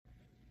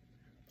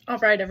All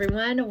right,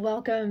 everyone,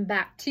 welcome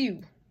back to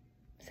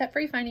Set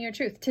Free Finding Your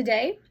Truth.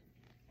 Today,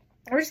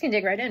 we're just gonna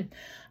dig right in.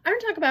 I'm gonna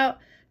talk about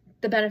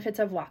the benefits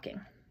of walking.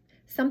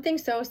 Something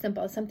so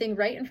simple, something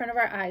right in front of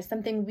our eyes,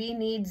 something we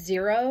need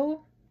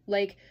zero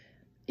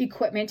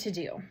equipment to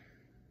do.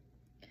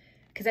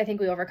 Because I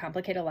think we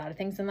overcomplicate a lot of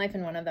things in life,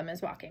 and one of them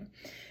is walking.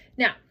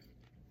 Now,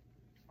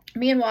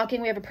 me and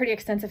walking, we have a pretty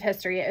extensive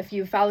history. If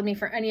you've followed me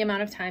for any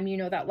amount of time, you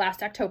know that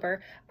last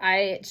October,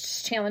 I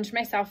challenged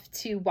myself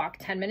to walk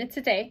 10 minutes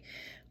a day.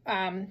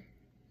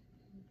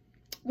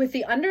 With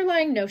the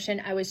underlying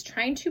notion, I was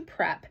trying to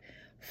prep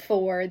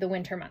for the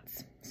winter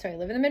months. So I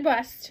live in the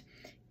Midwest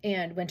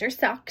and winter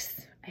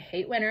sucks. I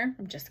hate winter.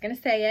 I'm just going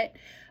to say it.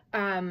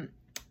 I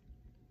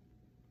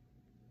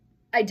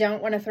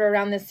don't want to throw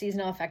around this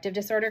seasonal affective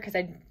disorder because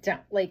I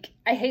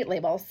hate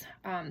labels,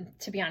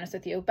 to be honest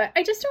with you, but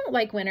I just don't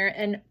like winter.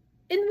 And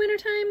in the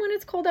wintertime, when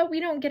it's cold out, we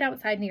don't get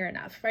outside near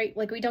enough, right?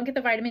 We don't get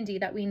the vitamin D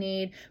that we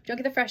need. We don't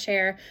get the fresh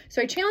air.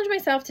 So I challenged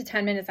myself to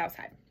 10 minutes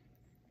outside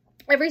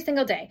every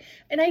single day.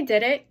 And I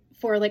did it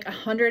for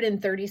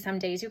 130 some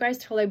days, you guys,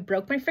 till I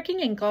broke my freaking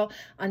ankle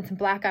on some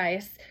black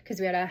ice because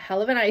we had a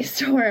hell of an ice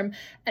storm,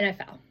 and I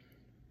fell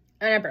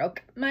and I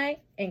broke my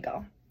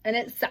ankle and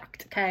it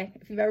sucked. Okay.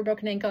 If you've ever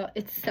broken an ankle,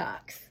 it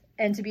sucks.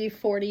 And to be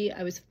 40,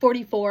 I was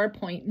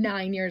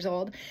 44.9 years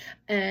old,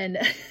 and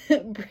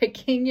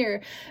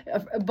breaking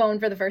a bone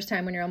for the first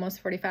time when you're almost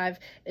 45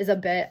 is a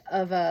bit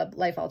of a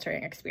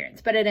life-altering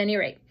experience. But at any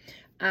rate,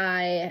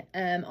 I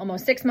am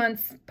almost 6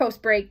 months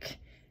post-break,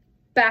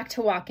 back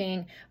to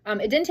walking.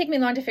 It didn't take me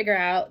long to figure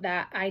out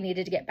that I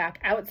needed to get back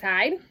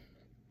outside,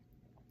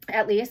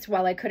 at least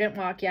while I couldn't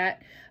walk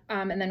yet.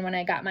 And then when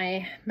I got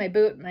my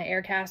boot, my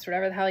air cast,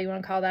 whatever the hell you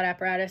want to call that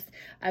apparatus,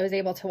 I was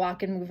able to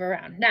walk and move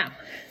around. Now,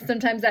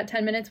 sometimes that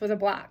 10 minutes was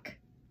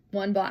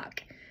one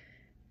block,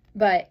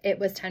 but it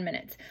was 10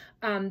 minutes.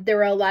 There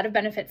were a lot of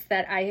benefits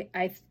that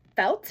I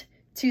felt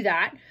to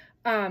that.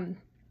 And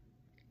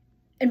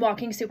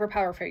walking super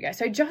powerful for you guys.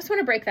 So I just want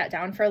to break that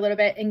down for a little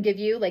bit and give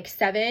you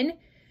 7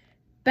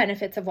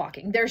 benefits of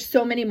walking. There's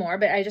so many more,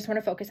 but I just want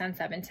to focus on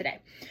 7 today.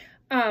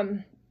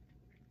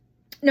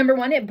 Number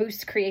 1, it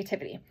boosts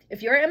creativity.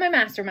 If you're in my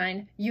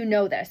mastermind, you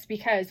know this,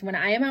 because when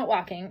I am out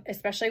walking,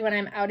 especially when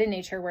I'm out in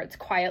nature where it's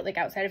quiet,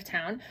 outside of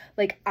town,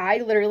 I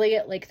literally,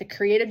 the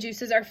creative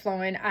juices are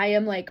flowing. I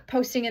am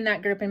posting in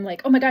that group and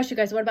oh my gosh, you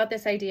guys, what about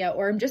this idea?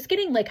 Or I'm just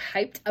getting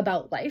hyped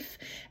about life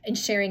and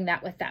sharing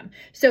that with them.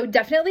 So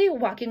definitely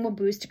walking will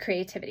boost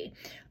creativity.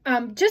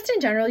 Just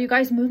in general, you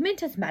guys,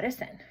 movement is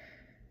medicine.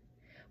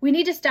 We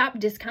need to stop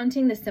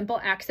discounting the simple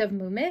acts of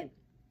movement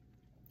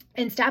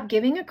and stop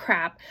giving a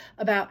crap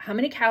about how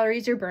many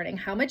calories you're burning,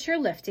 how much you're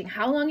lifting,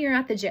 how long you're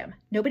at the gym.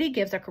 Nobody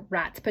gives a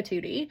rat's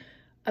patootie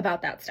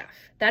about that stuff.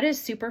 That is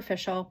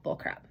superficial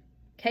bullcrap.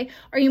 Okay.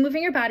 Are you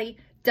moving your body?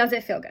 Does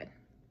it feel good?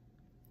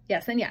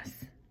 Yes and yes,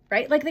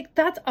 right?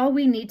 That's all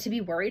we need to be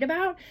worried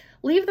about.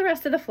 Leave the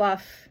rest of the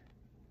fluff.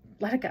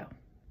 Let it go.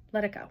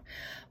 Let it go.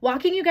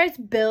 Walking, you guys,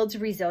 builds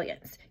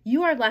resilience.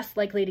 You are less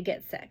likely to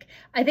get sick.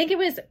 I think it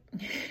was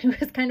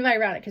kind of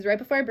ironic because right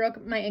before I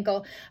broke my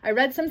ankle, I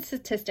read some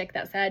statistic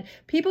that said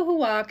people who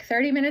walk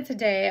 30 minutes a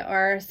day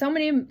are so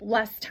many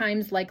less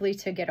times likely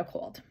to get a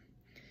cold.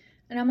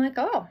 And I'm like,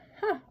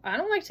 I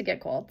don't like to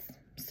get colds,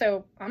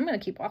 so I'm going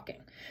to keep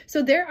walking.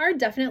 So there are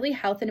definitely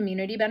health and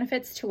immunity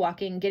benefits to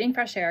walking, getting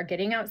fresh air,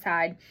 getting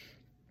outside.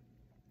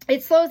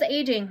 It slows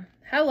aging.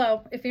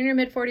 Hello, if you're in your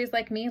mid-40s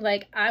like me,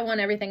 I want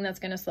everything that's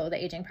going to slow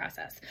the aging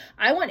process.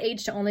 I want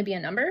age to only be a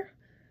number.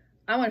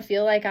 I want to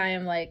feel like I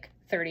am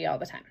 30 all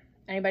the time.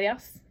 Anybody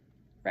else?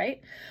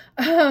 Right?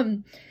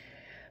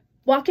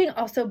 Walking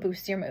also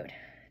boosts your mood.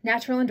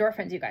 Natural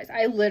endorphins, you guys.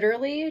 I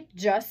literally,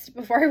 just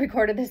before I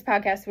recorded this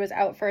podcast, was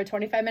out for a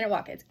 25-minute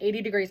walk. It's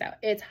 80 degrees out.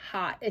 It's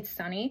hot. It's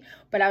sunny.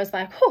 But I was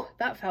like, whew,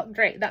 that felt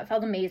great. That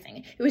felt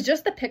amazing. It was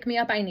just the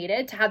pick-me-up I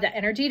needed to have the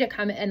energy to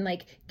come and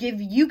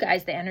give you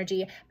guys the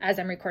energy as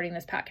I'm recording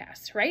this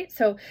podcast, right?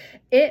 So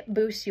it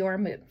boosts your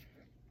mood.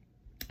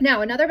 Now,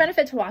 another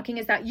benefit to walking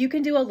is that you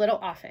can do a little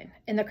often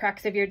in the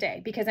cracks of your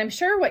day, because I'm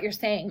sure what you're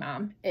saying,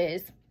 Mom,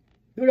 is,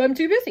 but I'm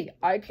too busy.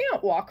 I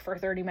can't walk for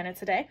 30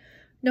 minutes a day.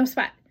 No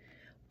sweat.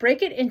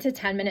 Break it into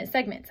 10-minute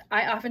segments.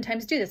 I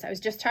oftentimes do this. I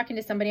was just talking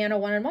to somebody on a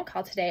one-on-one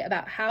call today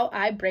about how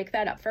I break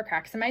that up for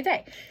cracks in my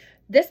day.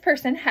 This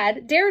person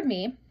had dared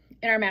me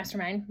in our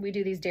mastermind. We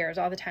do these dares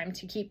all the time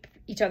to keep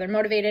each other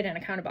motivated and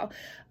accountable,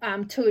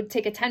 to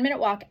take a 10-minute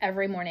walk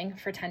every morning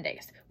for 10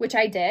 days, which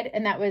I did.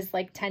 And that was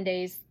 10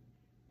 days,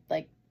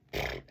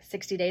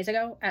 60 days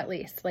ago, at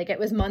least. It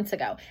was months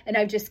ago. And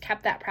I've just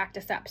kept that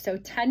practice up. So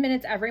 10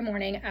 minutes every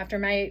morning after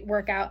my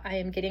workout, I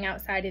am getting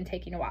outside and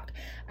taking a walk.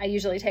 I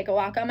usually take a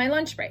walk on my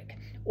lunch break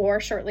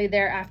or shortly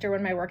thereafter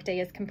when my workday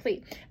is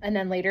complete. And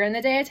then later in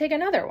the day, I take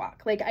another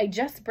walk. I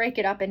just break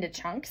it up into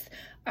chunks.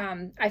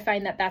 I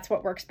find that that's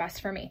what works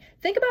best for me.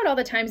 Think about all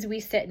the times we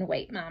sit and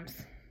wait,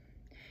 moms.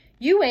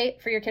 You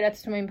wait for your kid at the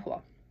swimming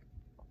pool.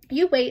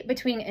 You wait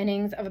between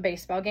innings of a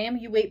baseball game.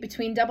 You wait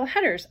between double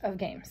headers of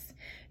games.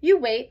 You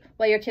wait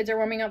while your kids are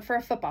warming up for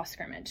a football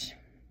scrimmage.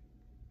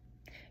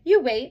 You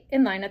wait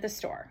in line at the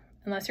store.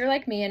 unless you're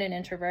like me and an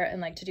introvert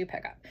and like to do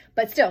pickup.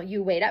 But still,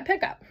 you wait at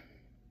pickup.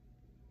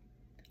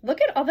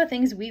 Look at all the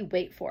things we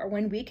wait for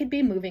when we could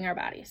be moving our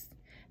bodies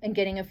and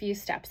getting a few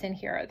steps in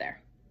here or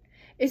there.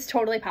 It's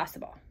totally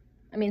possible.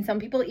 I mean, some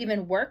people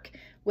even work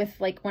with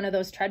like one of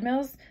those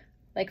treadmills,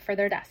 like for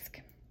their desk.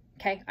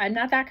 Okay, I'm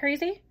not that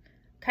crazy.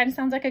 Kind of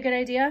sounds like a good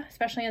idea,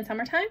 especially in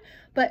summertime.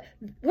 But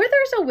where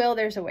there's a will,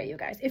 there's a way, you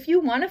guys. If you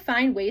want to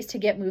find ways to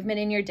get movement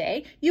in your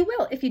day, you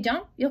will. If you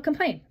don't, you'll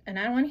complain, and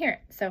I don't want to hear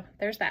it. So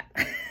there's that.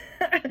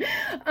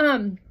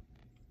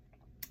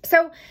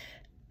 So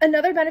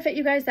another benefit,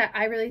 you guys, that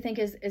I really think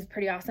is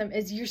pretty awesome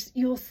is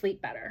you'll sleep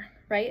better,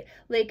 right?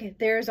 Like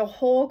there's a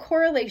whole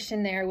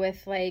correlation there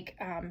with like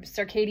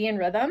circadian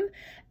rhythm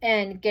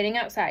and getting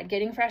outside,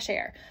 getting fresh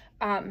air,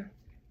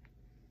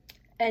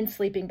 and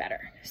sleeping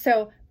better.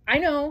 So I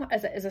know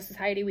as a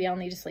society, we all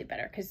need to sleep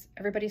better because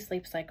everybody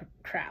sleeps like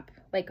crap.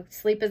 Like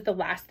sleep is the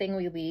last thing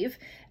we leave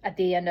at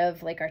the end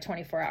of like our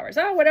 24 hours.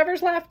 Oh,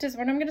 whatever's left is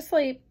when I'm going to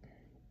sleep.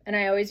 And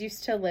I always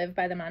used to live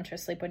by the mantra,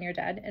 sleep when you're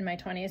dead. In my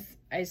 20s,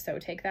 I so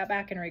take that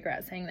back and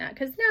regret saying that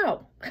because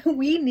no,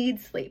 we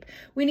need sleep.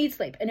 We need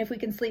sleep. And if we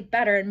can sleep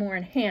better and more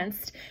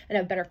enhanced and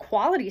have better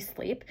quality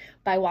sleep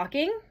by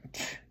walking,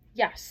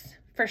 yes,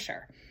 for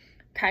sure.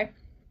 Okay.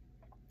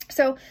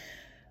 So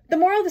the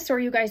moral of the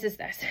story, you guys, is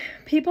this.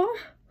 People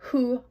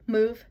who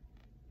move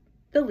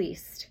the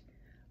least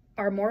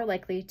are more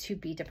likely to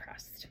be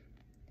depressed.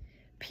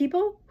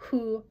 People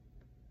who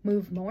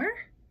move more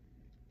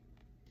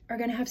are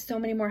going to have so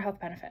many more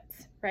health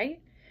benefits, right?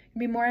 You'll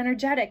be more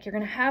energetic. You're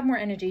going to have more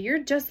energy. You're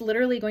just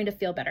literally going to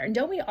feel better. And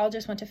don't we all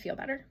just want to feel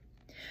better?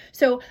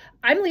 So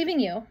I'm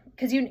leaving you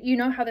because you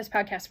know how this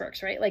podcast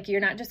works, right? Like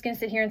you're not just going to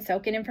sit here and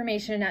soak in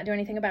information and not do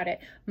anything about it.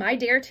 My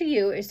dare to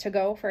you is to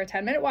go for a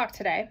 10-minute walk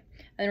today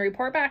and then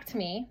report back to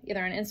me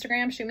either on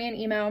Instagram, shoot me an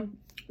email,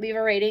 leave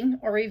a rating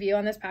or review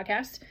on this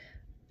podcast.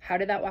 How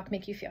did that walk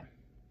make you feel?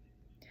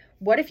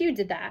 What if you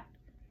did that,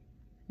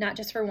 not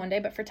just for one day,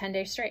 but for 10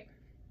 days straight?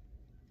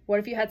 What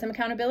if you had some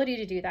accountability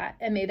to do that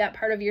and made that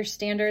part of your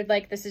standard,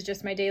 like this is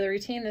just my daily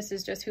routine, this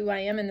is just who I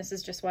am, and this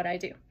is just what I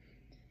do?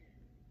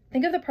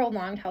 Think of the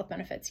prolonged health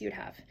benefits you'd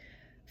have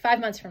 5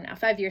 months from now,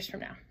 5 years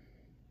from now.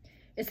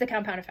 It's the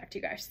compound effect,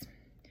 you guys.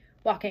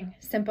 Walking,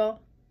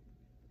 simple,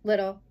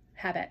 little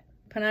habit.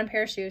 Put on a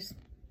pair of shoes,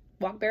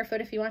 walk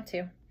barefoot if you want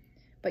to,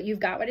 but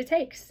you've got what it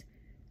takes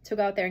to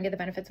go out there and get the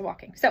benefits of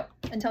walking. So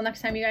until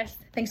next time, you guys,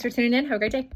 thanks for tuning in. Have a great day.